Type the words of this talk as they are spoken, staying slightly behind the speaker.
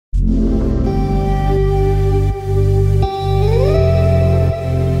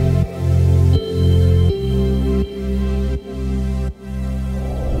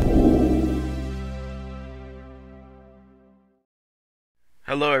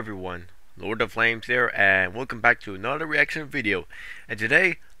Hello everyone, Lord of Flames here, and welcome back to another reaction video. And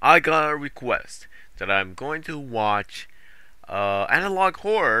today I got a request that I'm going to watch analog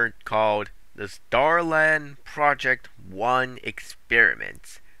horror called the Starlan Project 1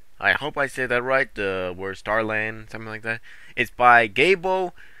 Experiments. I hope I said that right, the word Starlan, something like that. It's by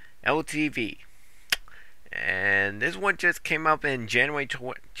Gable LTV. And this one just came up in January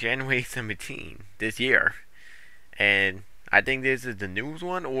 17 this year. And I think this is the newest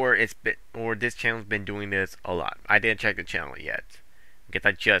one, or this channel's been doing this a lot. I didn't check the channel yet because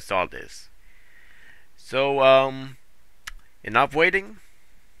I just saw this. So enough waiting.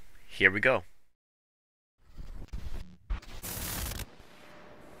 Here we go.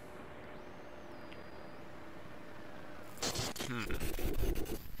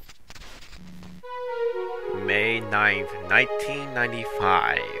 May 9th,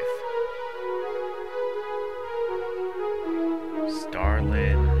 1995.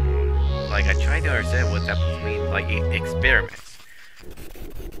 Starlan. Like, I tried to understand what that means. Like, experiments.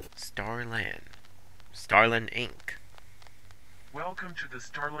 Starlan. Starlan Inc. Welcome to the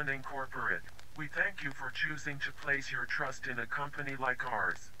Starlan Incorporate. We thank you for choosing to place your trust in a company like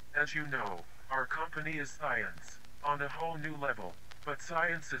ours. As you know, our company is science, on a whole new level. But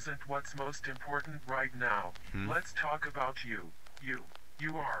science isn't what's most important right now. Let's talk about you.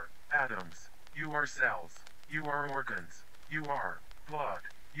 You are atoms. You are cells. You are organs. You are blood.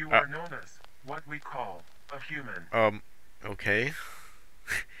 You are known as what we call a human. Okay.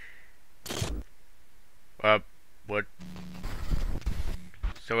 What?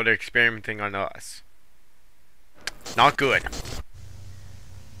 So they're experimenting on us. Not good.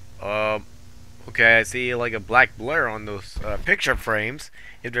 Okay, I see like a black blur on those picture frames.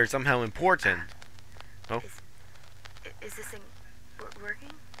 If they're somehow important. Oh. Is this thing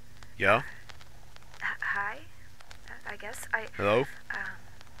working? Yeah. Hi. I guess Hello.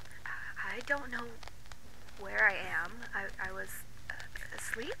 I don't know where I am. I was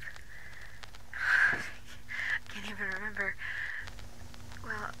asleep. Can't even remember.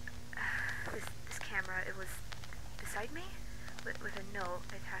 Well, this camera, it was beside me with a note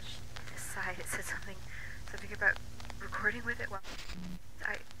attached to the side. It said something about recording with it. Well,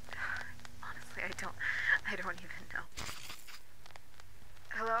 honestly, I don't even know.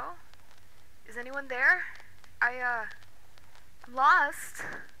 Hello? Is anyone there? I'm lost.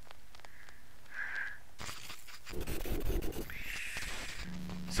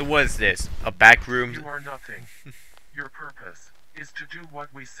 So what is this? A back room? You are nothing. Your purpose is to do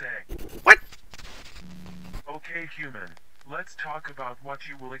what we say. What? Okay, human. Let's talk about what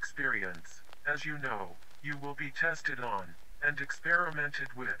you will experience. As you know, you will be tested on and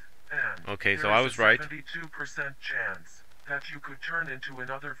experimented with, and okay, so I was right. 72% chance that you could turn into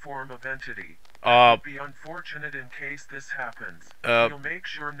another form of entity. It would be unfortunate in case this happens. We'll make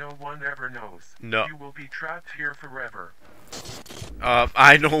sure no one ever knows. No. You will be trapped here forever.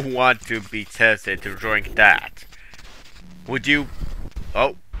 I don't want to be tested to drink that. Would you?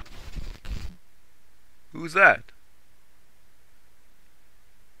 Oh. Who's that?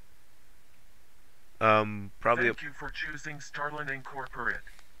 Probably. Thank you for choosing Starlan Incorporate.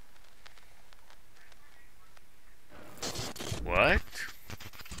 What?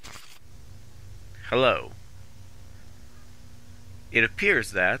 Hello. It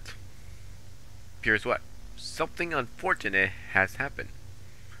appears that... Appears what? Something unfortunate has happened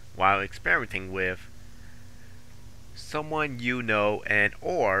while experimenting with someone you know and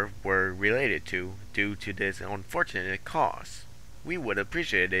or were related to due to this unfortunate cause. We would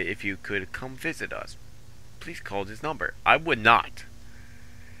appreciate it if you could come visit us. Please call this number. I would not.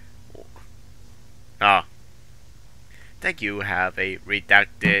 Thank you. Have a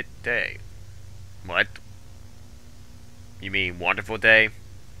redacted day. What? You mean wonderful day?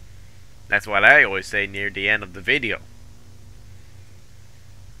 That's what I always say near the end of the video.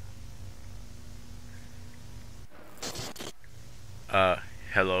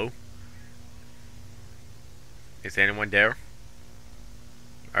 Hello? Is anyone there?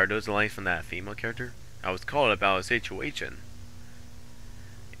 Are those the lines from that female character? I was called about a situation.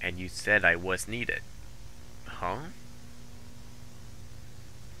 And you said I was needed. Huh?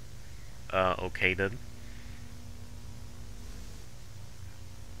 Okay then.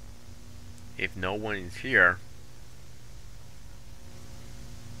 If no one is here,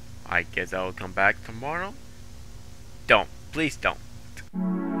 I guess I'll come back tomorrow? Don't. Please don't.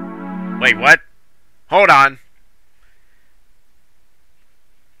 Wait, what? Hold on.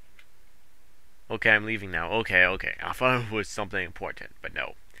 Okay, I'm leaving now. Okay. I thought it was something important, but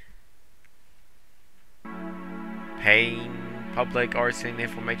no. Paying public arson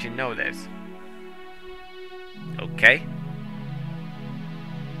information notice. Okay.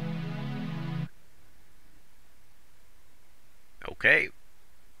 Okay.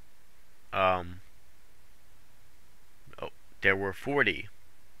 Um. Oh, there were 40.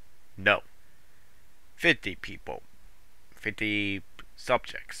 No, 50 people. 50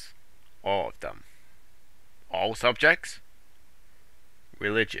 subjects. All of them. All subjects?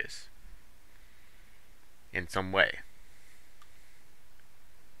 Religious. In some way.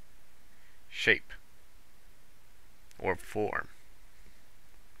 Shape. Or form.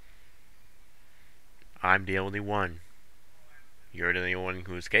 I'm the only one. You're the only one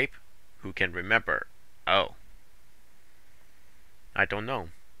who escaped? Who can remember? Oh. I don't know.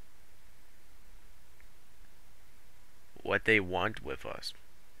 What they want with us.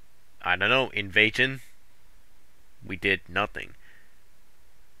 I don't know. Invasion? We did nothing.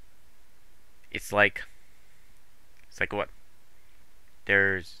 It's like what?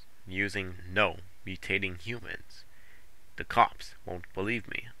 There's using no mutating humans. The cops won't believe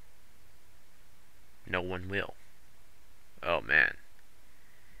me. No one will. Oh man.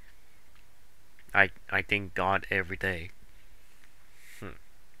 I thank God every day. Hmm.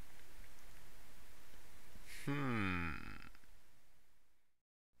 Hmm.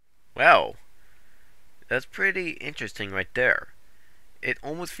 Well, that's pretty interesting right there. It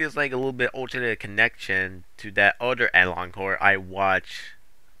almost feels like a little bit alternate connection to that other analog horror I watched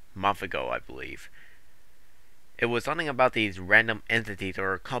a month ago, I believe. It was something about these random entities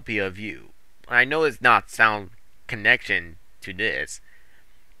or a copy of you. I know it's not sound connection to this,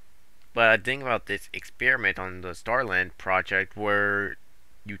 but I think about this experiment on the Starlan project where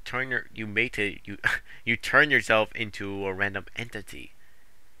you you turn yourself into a random entity.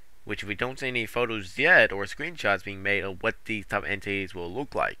 Which we don't see any photos yet or screenshots being made of what these type of entities will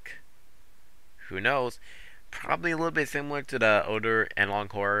look like. Who knows? Probably a little bit similar to the older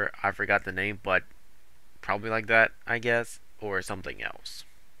analog horror. I forgot the name, but probably like that, I guess, or something else.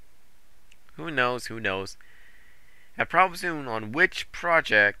 Who knows? Who knows? And probably soon on which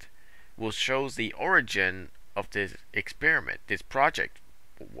project will show the origin of this experiment, this project.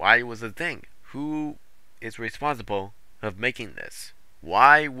 Why it was a thing? Who is responsible of making this?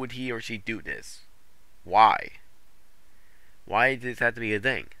 Why would he or she do this? Why? Why does this have to be a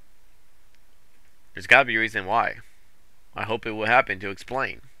thing? There's gotta be a reason why. I hope it will happen to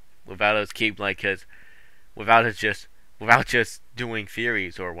explain. Without us without just doing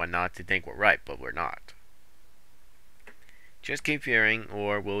theories or whatnot to think we're right, but we're not. Just keep hearing,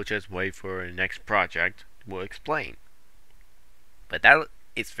 or we'll just wait for the next project. We'll explain. But that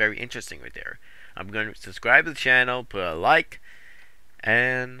is very interesting right there. I'm going to subscribe to the channel, put a like,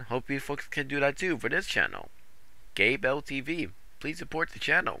 and hope you folks can do that too for this channel. Gabe LTV. Please support the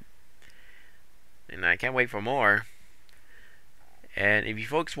channel. And I can't wait for more. And if you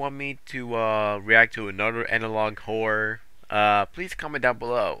folks want me to react to another analog horror, please comment down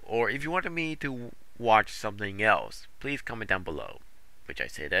below. Or if you wanted me to watch something else, please comment down below. Which I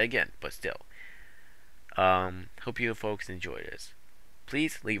say that again, but still. Hope you folks enjoy this.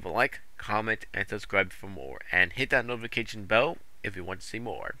 Please leave a like, comment, and subscribe for more. And hit that notification bell if you want to see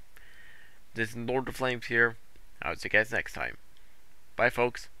more. This is Lord of Flames here. I'll see you guys next time. Bye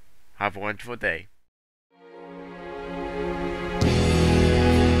folks. Have a wonderful day.